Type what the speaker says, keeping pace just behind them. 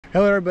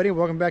Hello everybody,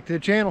 welcome back to the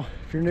channel.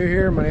 If you're new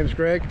here, my name is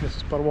Greg. This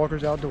is Puddle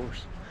Walkers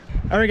Outdoors.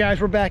 All right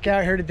guys, we're back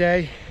out here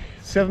today.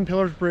 7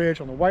 Pillars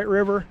Bridge on the White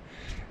River,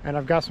 and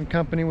I've got some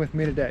company with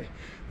me today.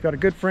 I've got a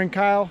good friend,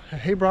 Kyle.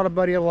 He brought a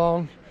buddy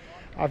along.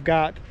 I've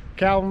got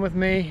Calvin with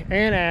me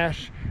and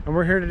Ash, and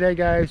we're here today,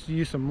 guys, to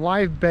use some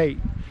live bait.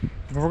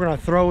 And we're gonna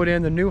throw it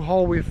in the new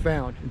hole we've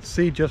found and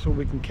see just what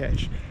we can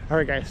catch. All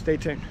right guys, stay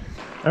tuned.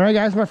 All right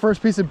guys, my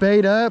first piece of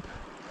bait up.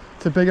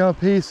 It's a big old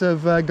piece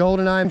of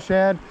golden eye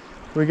shad.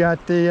 We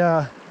got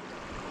the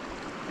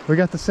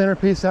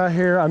centerpiece out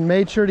here. I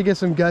made sure to get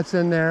some guts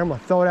in there. I'm gonna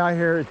throw it out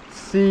here and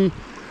see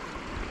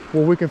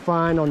what we can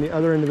find on the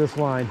other end of this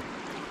line.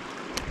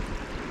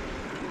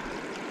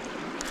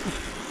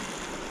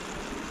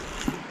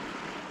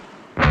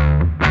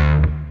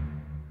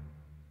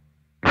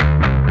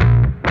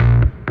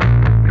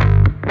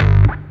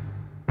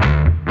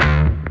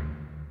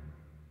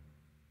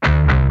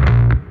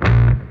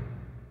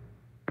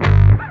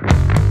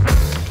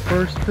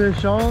 First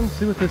fish on,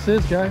 see what this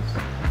is, guys.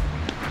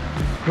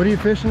 What are you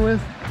fishing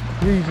with?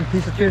 You're using a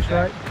piece of fish,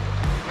 right?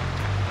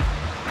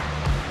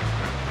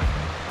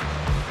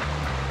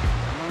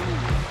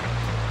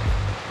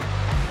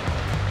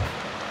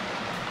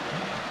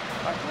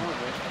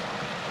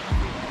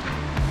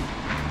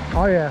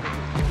 Oh yeah.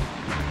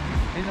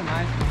 These are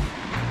nice.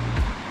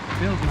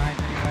 Feels nice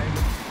anyway.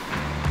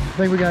 I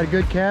think we got a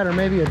good cat or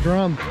maybe a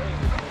drum.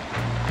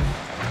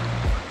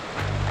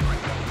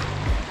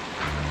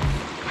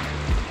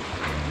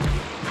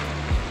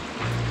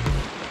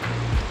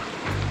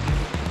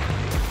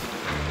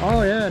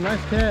 Oh yeah,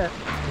 nice cat.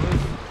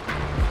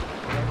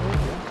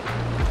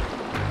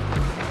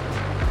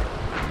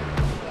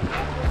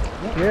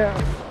 Yeah.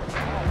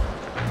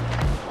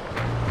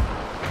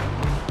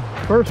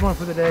 First one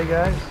for the day,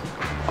 guys.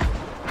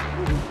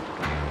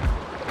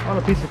 On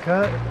a piece of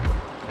cut.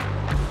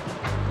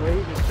 Well,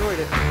 he destroyed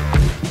it.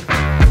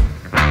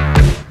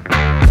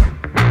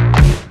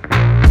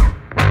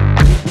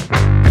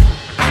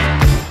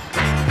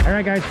 All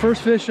right, guys,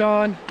 first fish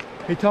on.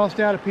 He tossed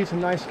out a piece of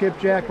nice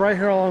skipjack right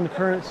here along the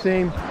current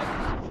seam.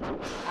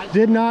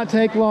 Did not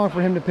take long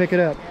for him to pick it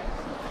up.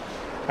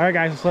 All right,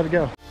 guys, let's let it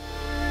go.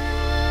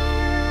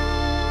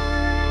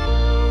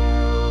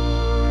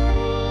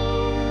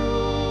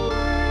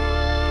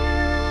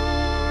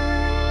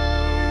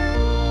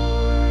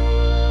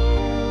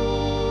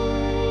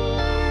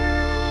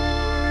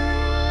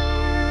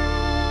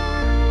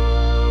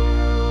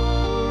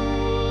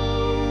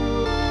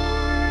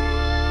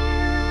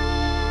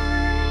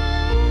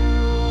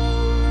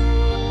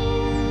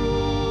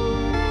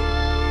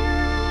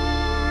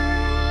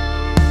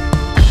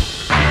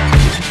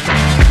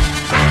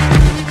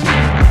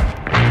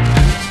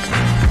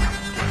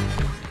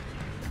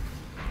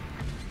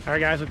 All right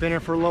guys, we've been here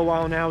for a little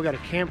while now. We got a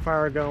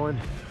campfire going.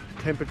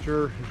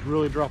 Temperature has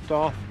really dropped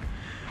off.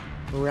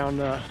 We're around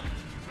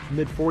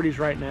mid 40s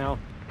right now.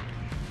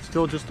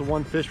 Still just the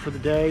one fish for the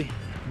day.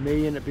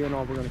 May end up being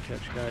all we're gonna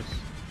catch, guys.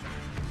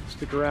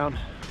 Stick around.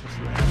 Let's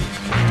see what happens.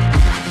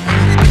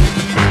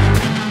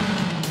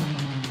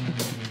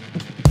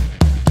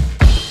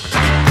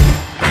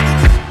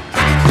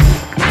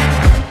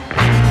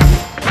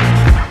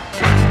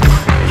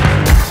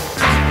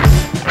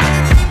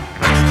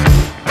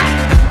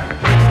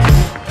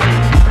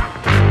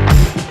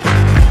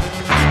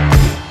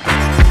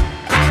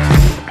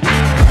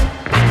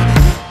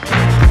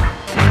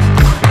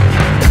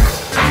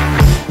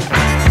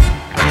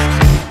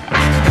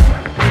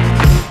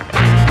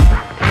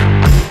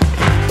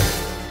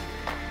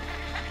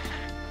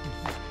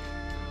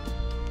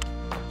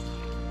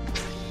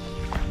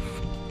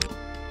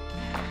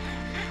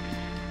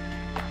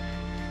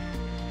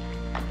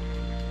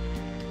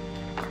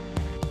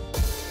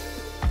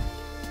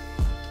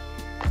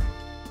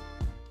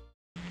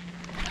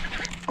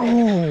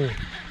 Oh,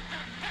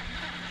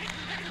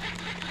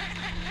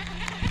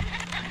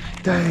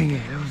 dang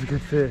it, that was a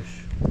good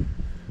fish.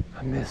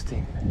 I missed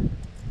him.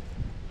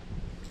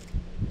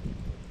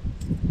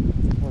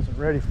 Wasn't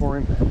ready for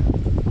him.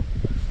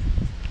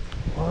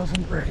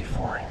 Wasn't ready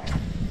for him.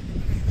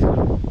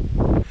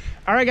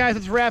 All right guys,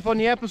 let's wrap on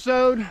the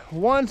episode.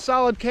 One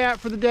solid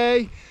cat for the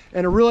day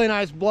and a really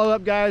nice blow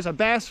up, guys. I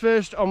bass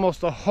fished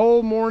almost the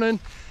whole morning.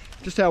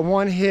 Just had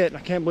one hit and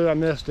I can't believe I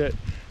missed it.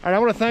 All right, I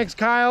want to thank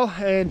Kyle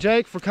and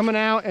Jake for coming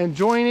out and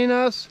joining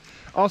us.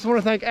 Also want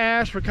to thank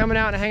Ash for coming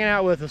out and hanging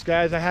out with us,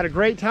 guys. I had a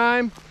great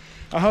time.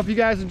 I hope you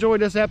guys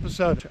enjoyed this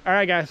episode. All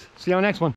right, guys, see you on the next one.